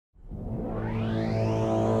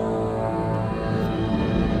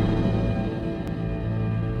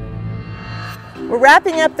We're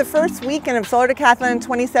wrapping up the first weekend of Solar Decathlon in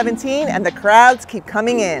 2017 and the crowds keep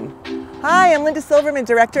coming in. Hi, I'm Linda Silverman,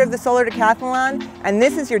 Director of the Solar Decathlon, and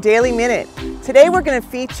this is your Daily Minute. Today we're going to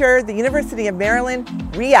feature the University of Maryland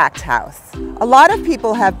React House. A lot of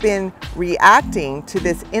people have been reacting to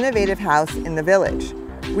this innovative house in the village.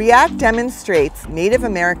 React demonstrates Native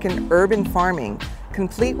American urban farming,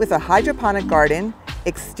 complete with a hydroponic garden,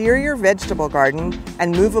 exterior vegetable garden,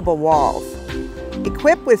 and movable walls.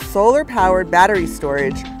 Equipped with solar-powered battery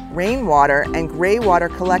storage, rainwater and gray water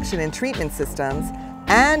collection and treatment systems,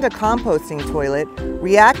 and a composting toilet,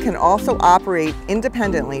 React can also operate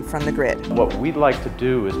independently from the grid. What we'd like to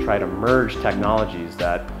do is try to merge technologies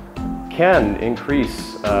that can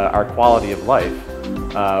increase our quality of life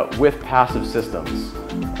with passive systems.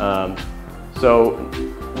 So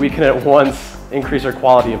we can at once increase our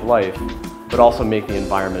quality of life, but also make the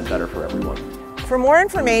environment better for everyone. For more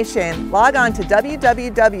information, log on to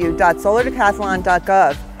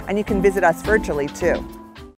www.solardecathlon.gov and you can visit us virtually too.